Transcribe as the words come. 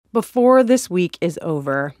Before this week is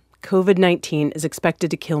over, COVID-19 is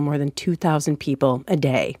expected to kill more than 2,000 people a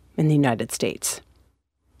day in the United States.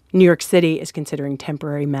 New York City is considering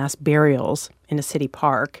temporary mass burials in a city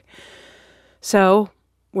park. So,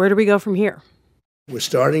 where do we go from here? We're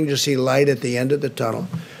starting to see light at the end of the tunnel.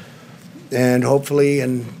 And hopefully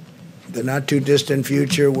in the not-too-distant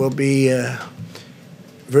future, we'll be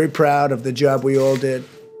very proud of the job we all did.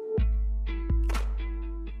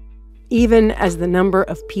 Even as the number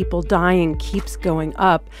of people dying keeps going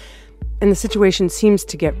up, and the situation seems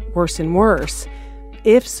to get worse and worse,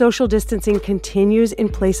 if social distancing continues in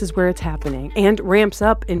places where it's happening and ramps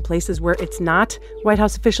up in places where it's not, White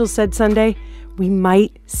House officials said Sunday, we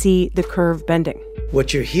might see the curve bending.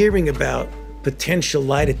 What you're hearing about potential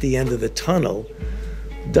light at the end of the tunnel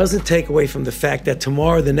doesn't take away from the fact that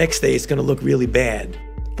tomorrow, the next day, it's going to look really bad.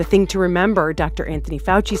 The thing to remember, Dr. Anthony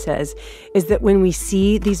Fauci says, is that when we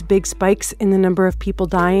see these big spikes in the number of people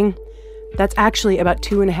dying, that's actually about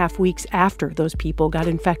 2.5 weeks after those people got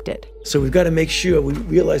infected. So we've got to make sure we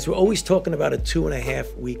realize we're always talking about a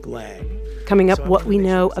 2.5-week lag. Coming up, what we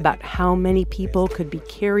know about how many people could be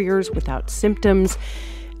carriers without symptoms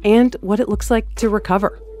and what it looks like to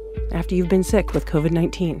recover after you've been sick with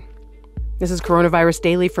COVID-19. This is Coronavirus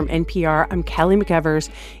Daily from NPR. I'm Kelly McEvers.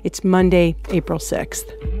 It's Monday, April 6th.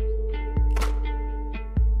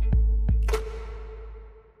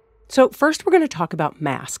 So first, we're going to talk about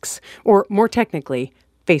masks, or more technically,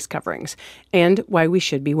 face coverings, and why we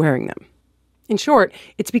should be wearing them. In short,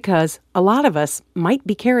 it's because a lot of us might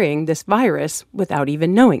be carrying this virus without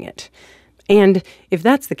even knowing it. And if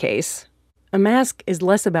that's the case, a mask is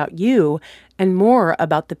less about you and more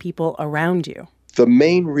about the people around you. The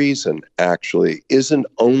main reason, actually, isn't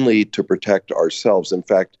only to protect ourselves. In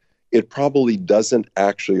fact, it probably doesn't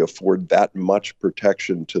actually afford that much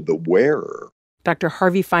protection to the wearer. Dr.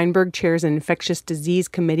 Harvey Feinberg chairs an infectious disease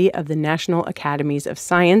committee of the National Academies of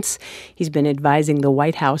Science. He's been advising the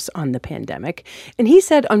White House on the pandemic. And he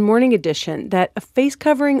said on Morning Edition that a face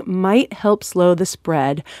covering might help slow the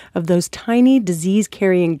spread of those tiny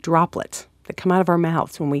disease-carrying droplets that come out of our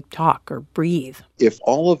mouths when we talk or breathe. If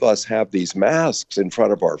all of us have these masks in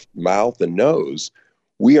front of our mouth and nose,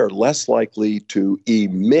 we are less likely to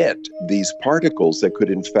emit these particles that could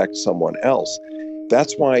infect someone else.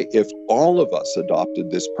 That's why if all of us adopted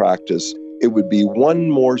this practice, it would be one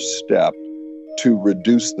more step to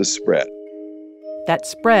reduce the spread. That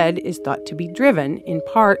spread is thought to be driven, in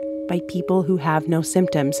part, by people who have no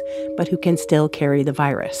symptoms, but who can still carry the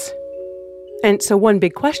virus. And so one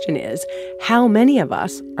big question is, how many of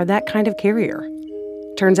us are that kind of carrier?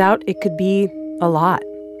 Turns out it could be a lot.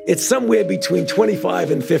 It's somewhere between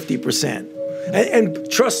 25 and 50%.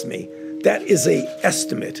 And trust me, that is an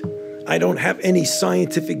estimate. I don't have any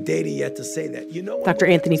scientific data yet to say that. Dr.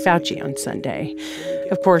 Anthony Fauci on Sunday.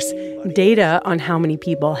 Of course, data on how many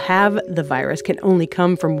people have the virus can only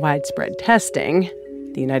come from widespread testing.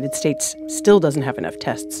 The United States still doesn't have enough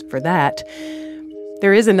tests for that.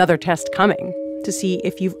 There is another test coming to see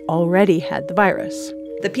if you've already had the virus.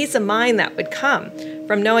 The peace of mind that would come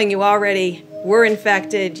from knowing you already were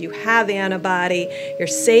infected, you have the antibody, you're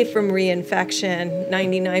safe from reinfection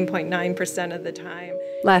 99.9% of the time.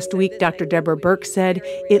 Last week, Dr. Deborah Birx said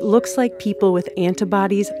it looks like people with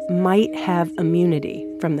antibodies might have immunity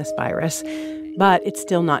from this virus, but it's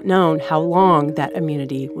still not known how long that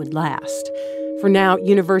immunity would last. For now,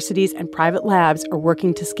 universities and private labs are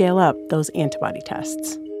working to scale up those antibody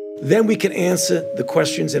tests. Then we can answer the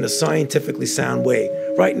questions in a scientifically sound way.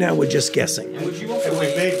 Right now, we're just guessing. And we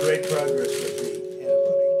made great progress with the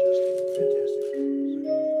antibody testing.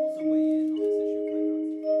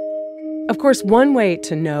 Fantastic. Of course, one way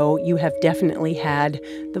to know you have definitely had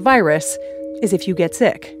the virus is if you get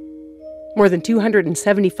sick. More than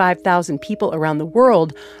 275,000 people around the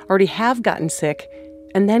world already have gotten sick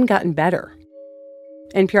and then gotten better.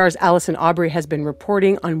 NPR's Allison Aubrey has been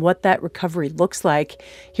reporting on what that recovery looks like.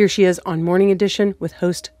 Here she is on Morning Edition with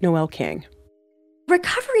host Noel King.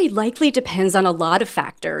 Recovery likely depends on a lot of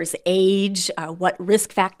factors: age, what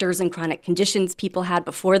risk factors and chronic conditions people had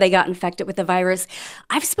before they got infected with the virus.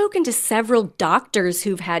 I've spoken to several doctors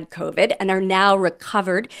who've had COVID and are now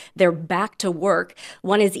recovered. They're back to work.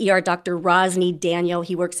 One is ER Dr. Rosny Daniel.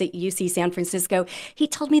 He works at UC San Francisco. He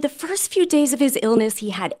told me the first few days of his illness,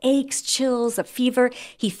 he had aches, chills, a fever.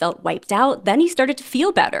 He felt wiped out. Then he started to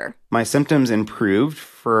feel better. My symptoms improved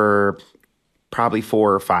for probably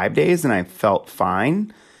 4 or 5 days, and I felt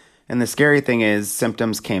fine. And the scary thing is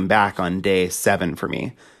symptoms came back on day 7 for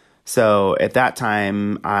me. So at that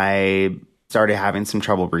time, I started having some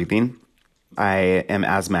trouble breathing. I am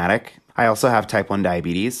asthmatic. I also have type 1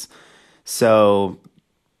 diabetes. So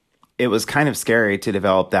it was kind of scary to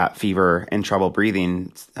develop that fever and trouble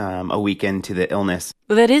breathing a week into the illness.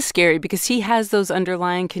 Well, that is scary because he has those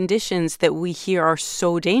underlying conditions that we hear are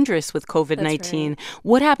so dangerous with COVID-19. Right.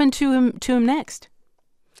 What happened to him next?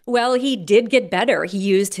 Well, he did get better. He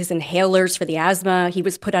used his inhalers for the asthma. He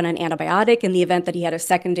was put on an antibiotic in the event that he had a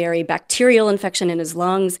secondary bacterial infection in his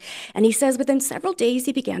lungs. And he says within several days,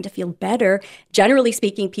 he began to feel better. Generally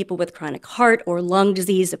speaking, people with chronic heart or lung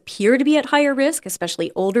disease appear to be at higher risk,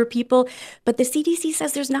 especially older people. But the CDC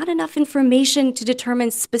says there's not enough information to determine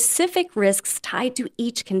specific risks tied to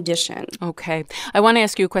each condition. Okay. I want to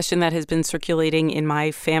ask you a question that has been circulating in my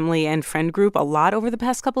family and friend group a lot over the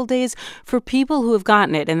past couple of days. For people who have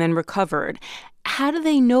gotten it and then recovered, how do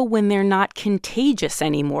they know when they're not contagious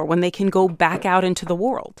anymore, when they can go back out into the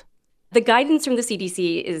world? The guidance from the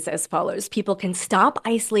CDC is as follows. People can stop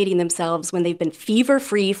isolating themselves when they've been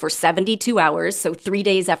fever-free for 72 hours, so 3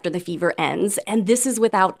 days after the fever ends, and this is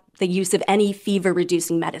without the use of any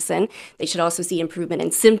fever-reducing medicine. They should also see improvement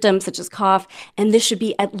in symptoms such as cough, and this should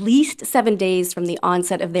be at least 7 days from the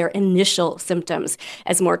onset of their initial symptoms.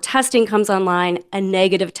 As more testing comes online, a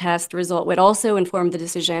negative test result would also inform the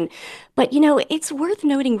decision. But, it's worth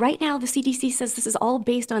noting right now the CDC says this is all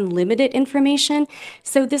based on limited information,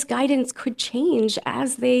 so this guidance could change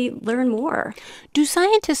as they learn more. Do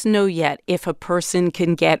scientists know yet if a person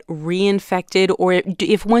can get reinfected, or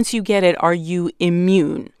if once you get it, are you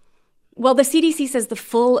immune? Well, the CDC says the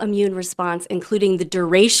full immune response, including the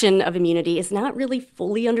duration of immunity, is not really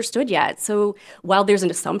fully understood yet. So while there's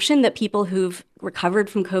an assumption that people who've recovered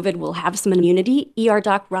from COVID will have some immunity, ER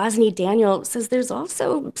doc Rosny Daniel says there's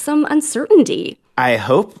also some uncertainty. I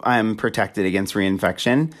hope I'm protected against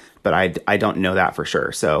reinfection, but I don't know that for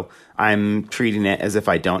sure. So I'm treating it as if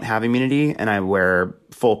I don't have immunity, and I wear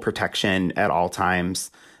full protection at all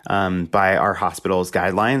times by our hospital's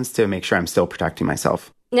guidelines to make sure I'm still protecting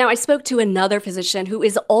myself. Now, I spoke to another physician who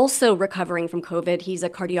is also recovering from COVID. He's a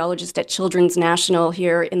cardiologist at Children's National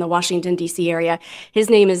here in the Washington, D.C. area. His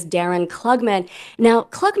name is Darren Klugman. Now,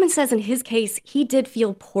 Klugman says in his case, he did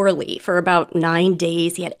feel poorly for about 9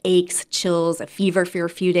 days. He had aches, chills, a fever for a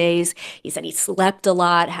few days. He said he slept a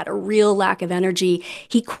lot, had a real lack of energy.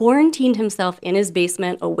 He quarantined himself in his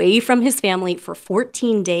basement away from his family for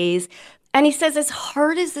 14 days. And he says as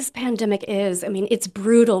hard as this pandemic is, it's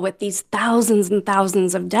brutal with these thousands and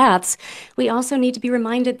thousands of deaths, we also need to be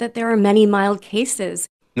reminded that there are many mild cases.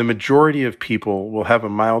 The majority of people will have a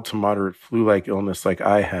mild to moderate flu-like illness like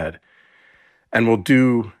I had, and will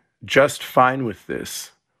do just fine with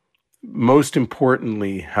this. Most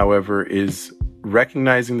importantly, however, is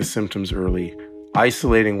recognizing the symptoms early,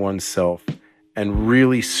 isolating oneself, and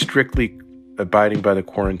really strictly abiding by the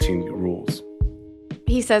quarantine rules.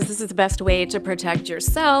 He says this is the best way to protect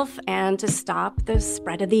yourself and to stop the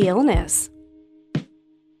spread of the illness.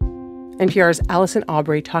 NPR's Allison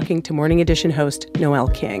Aubrey talking to Morning Edition host Noel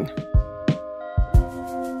King.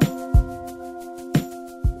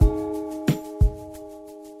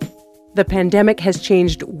 The pandemic has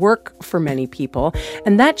changed work for many people,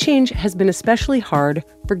 and that change has been especially hard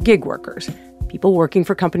for gig workers, people working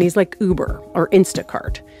for companies like Uber or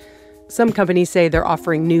Instacart. Some companies say they're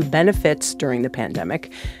offering new benefits during the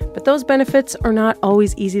pandemic, but those benefits are not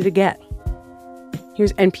always easy to get.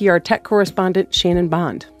 Here's NPR tech correspondent Shannon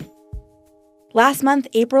Bond. Last month,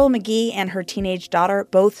 April McGee and her teenage daughter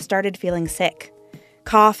both started feeling sick.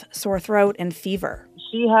 Cough, sore throat, and fever.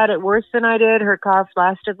 She had it worse than I did. Her cough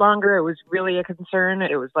lasted longer. It was really a concern.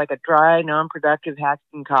 It was like a dry, non-productive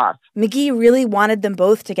hacking cough. McGee really wanted them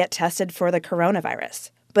both to get tested for the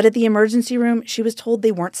coronavirus. But at the emergency room, she was told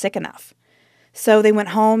they weren't sick enough. So they went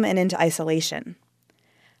home and into isolation.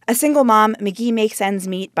 A single mom, McGee makes ends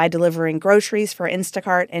meet by delivering groceries for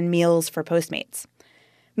Instacart and meals for Postmates.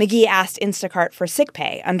 McGee asked Instacart for sick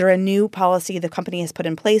pay under a new policy the company has put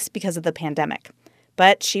in place because of the pandemic.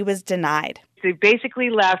 But she was denied. They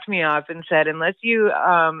basically laughed me off and said, unless you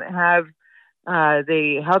have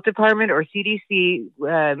the health department or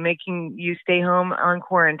CDC making you stay home on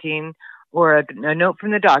quarantine, or a note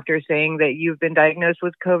from the doctor saying that you've been diagnosed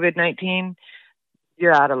with COVID-19,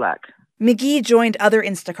 you're out of luck. McGee joined other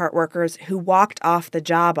Instacart workers who walked off the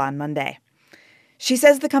job on Monday. She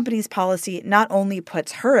says the company's policy not only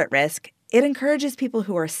puts her at risk, it encourages people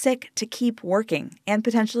who are sick to keep working and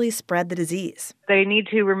potentially spread the disease. They need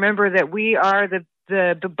to remember that we are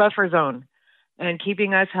the buffer zone, and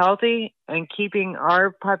keeping us healthy and keeping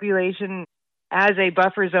our population as a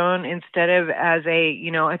buffer zone instead of as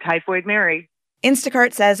a typhoid Mary.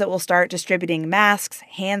 Instacart says it will start distributing masks,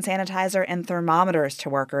 hand sanitizer, and thermometers to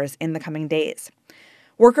workers in the coming days.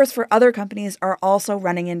 Workers for other companies are also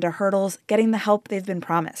running into hurdles getting the help they've been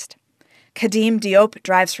promised. Kadim Diop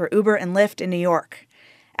drives for Uber and Lyft in New York.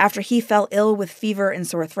 After he fell ill with fever and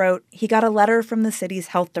sore throat, he got a letter from the city's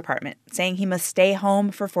health department saying he must stay home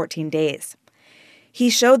for 14 days. He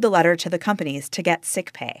showed the letter to the companies to get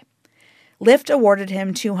sick pay. Lyft awarded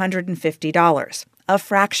him $250, a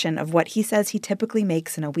fraction of what he says he typically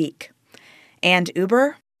makes in a week. And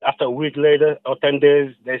Uber? After a week later, or 10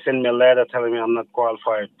 days, they send me a letter telling me I'm not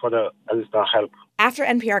qualified for the assistant help. After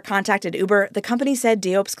NPR contacted Uber, the company said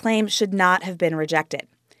Diop's claim should not have been rejected.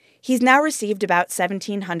 He's now received about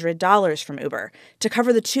 $1,700 from Uber to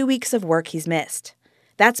cover the 2 weeks of work he's missed.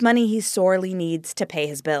 That's money he sorely needs to pay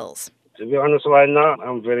his bills. To be honest, right now,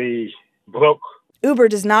 I'm very broke. Uber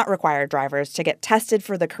does not require drivers to get tested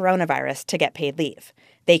for the coronavirus to get paid leave.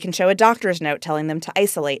 They can show a doctor's note telling them to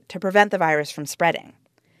isolate to prevent the virus from spreading.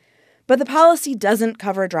 But the policy doesn't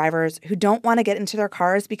cover drivers who don't want to get into their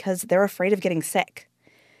cars because they're afraid of getting sick.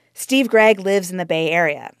 Steve Gregg lives in the Bay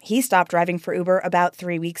Area. He stopped driving for Uber about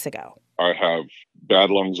 3 weeks ago. I have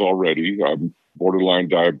bad lungs already. I'm borderline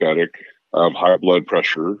diabetic. I have high blood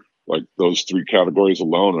pressure. Like those three categories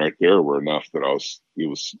alone right there were enough that it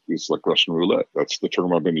was like Russian roulette. That's the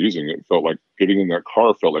term I've been using. It felt like getting in that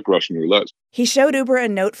car felt like Russian roulette. He showed Uber a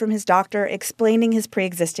note from his doctor explaining his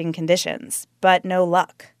pre-existing conditions, but no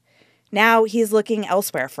luck. Now he's looking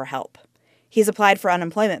elsewhere for help. He's applied for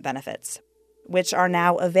unemployment benefits, which are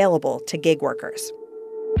now available to gig workers.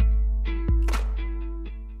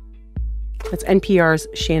 That's NPR's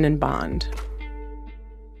Shannon Bond.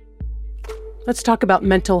 Let's talk about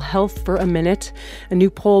mental health for a minute. A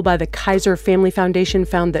new poll by the Kaiser Family Foundation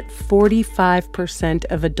found that 45%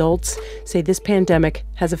 of adults say this pandemic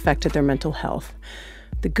has affected their mental health.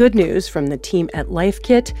 The good news from the team at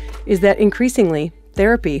LifeKit is that increasingly,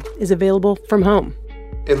 therapy is available from home.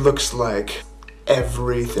 It looks like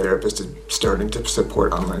every therapist is starting to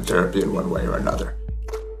support online therapy in one way or another.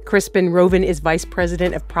 Crispin Rovin is vice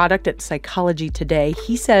president of product at Psychology Today.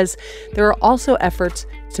 He says there are also efforts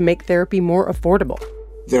to make therapy more affordable.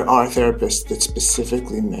 There are therapists that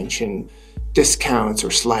specifically mention discounts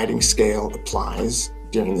or sliding scale applies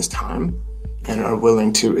during this time and are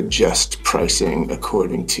willing to adjust pricing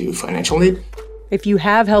according to financial need. If you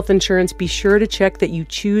have health insurance, be sure to check that you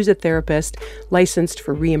choose a therapist licensed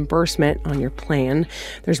for reimbursement on your plan.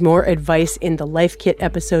 There's more advice in the Life Kit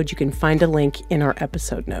episode. You can find a link in our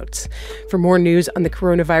episode notes. For more news on the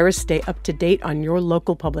coronavirus, stay up to date on your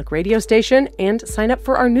local public radio station and sign up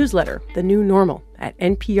for our newsletter, The New Normal, at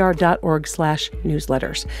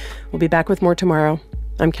npr.org/newsletters. We'll be back with more tomorrow.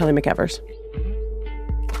 I'm Kelly McEvers.